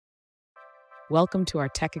Welcome to our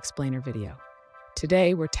Tech Explainer video.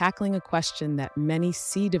 Today, we're tackling a question that many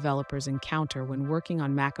C developers encounter when working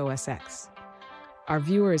on Mac OS X. Our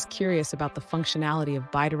viewer is curious about the functionality of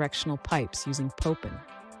bidirectional pipes using popen.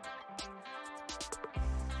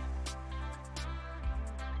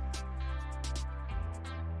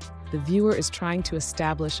 The viewer is trying to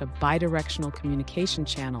establish a bidirectional communication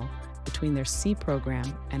channel between their C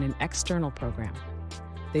program and an external program.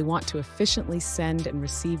 They want to efficiently send and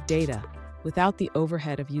receive data without the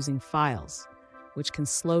overhead of using files, which can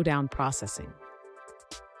slow down processing.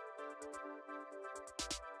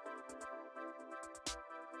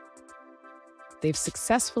 They've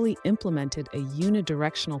successfully implemented a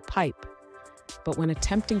unidirectional pipe, but when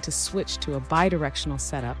attempting to switch to a bidirectional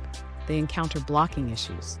setup, they encounter blocking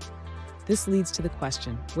issues. This leads to the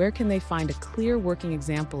question, where can they find a clear working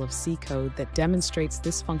example of C code that demonstrates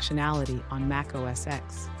this functionality on Mac OS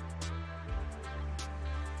X?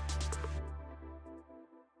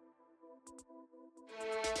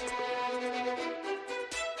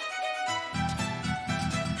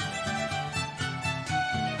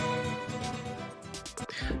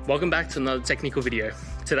 Welcome back to another technical video.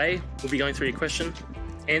 Today, we'll be going through your question,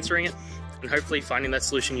 answering it, and hopefully finding that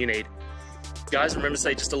solution you need. Guys, remember to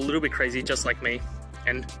stay just a little bit crazy, just like me,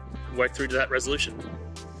 and work through to that resolution.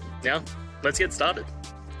 Now, let's get started.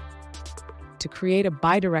 To create a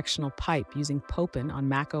bidirectional pipe using popen on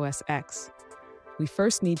Mac OS X, we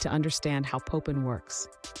first need to understand how popen works.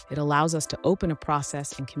 It allows us to open a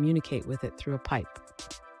process and communicate with it through a pipe.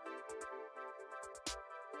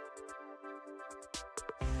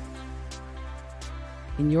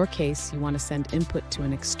 In your case, you want to send input to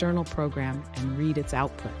an external program and read its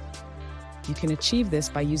output. You can achieve this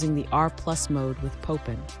by using the R+ mode with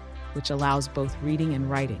popen, which allows both reading and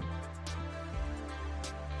writing.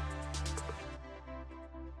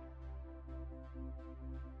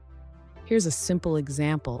 Here's a simple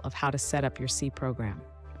example of how to set up your C program.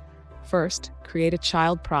 First, create a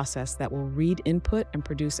child process that will read input and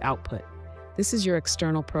produce output. This is your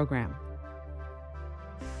external program.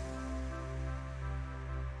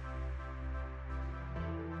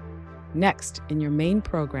 Next, in your main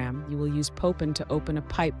program, you will use popen to open a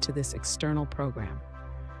pipe to this external program.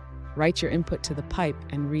 Write your input to the pipe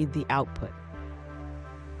and read the output.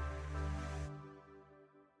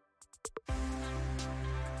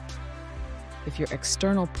 If your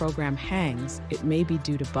external program hangs, it may be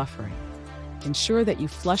due to buffering. Ensure that you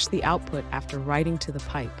flush the output after writing to the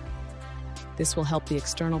pipe. This will help the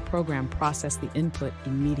external program process the input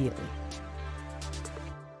immediately.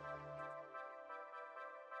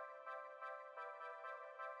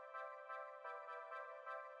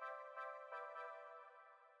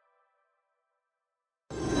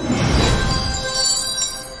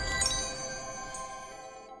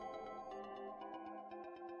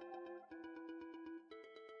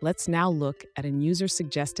 Let's now look at a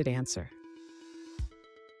user-suggested answer.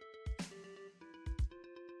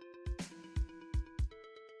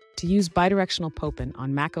 To use bidirectional popen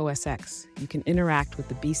on Mac OS X, you can interact with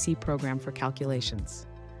the BC program for calculations.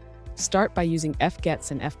 Start by using fgets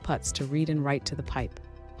and fputs to read and write to the pipe.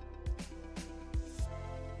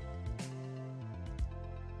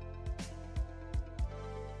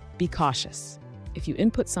 Be cautious. If you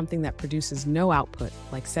input something that produces no output,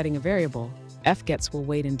 like setting a variable, fgets will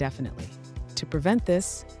wait indefinitely. To prevent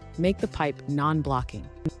this, make the pipe non-blocking.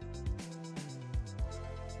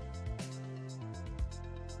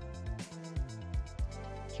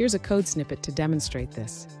 Here's a code snippet to demonstrate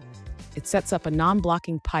this. It sets up a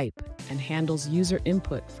non-blocking pipe and handles user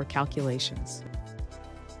input for calculations.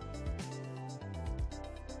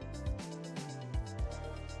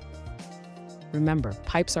 Remember,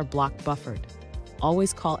 pipes are block buffered.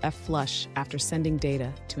 Always call flush after sending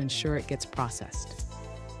data to ensure it gets processed.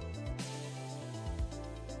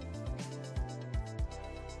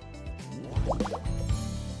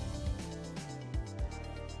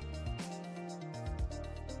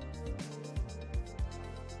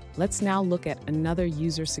 Let's now look at another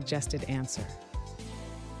user-suggested answer.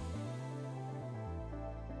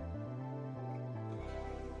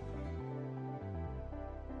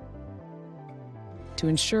 To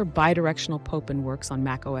ensure bidirectional popen works on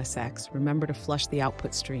Mac OS X, remember to flush the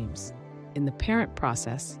output streams. In the parent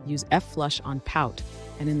process, use flush on pout,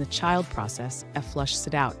 and in the child process, flush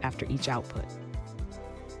sit-out after each output.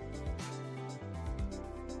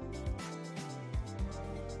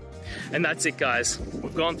 And that's it, guys.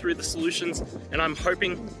 We've gone through the solutions, and I'm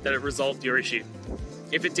hoping that it resolved your issue.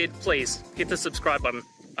 If it did, please hit the subscribe button.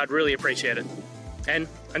 I'd really appreciate it. And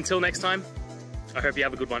until next time, I hope you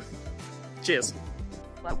have a good one. Cheers.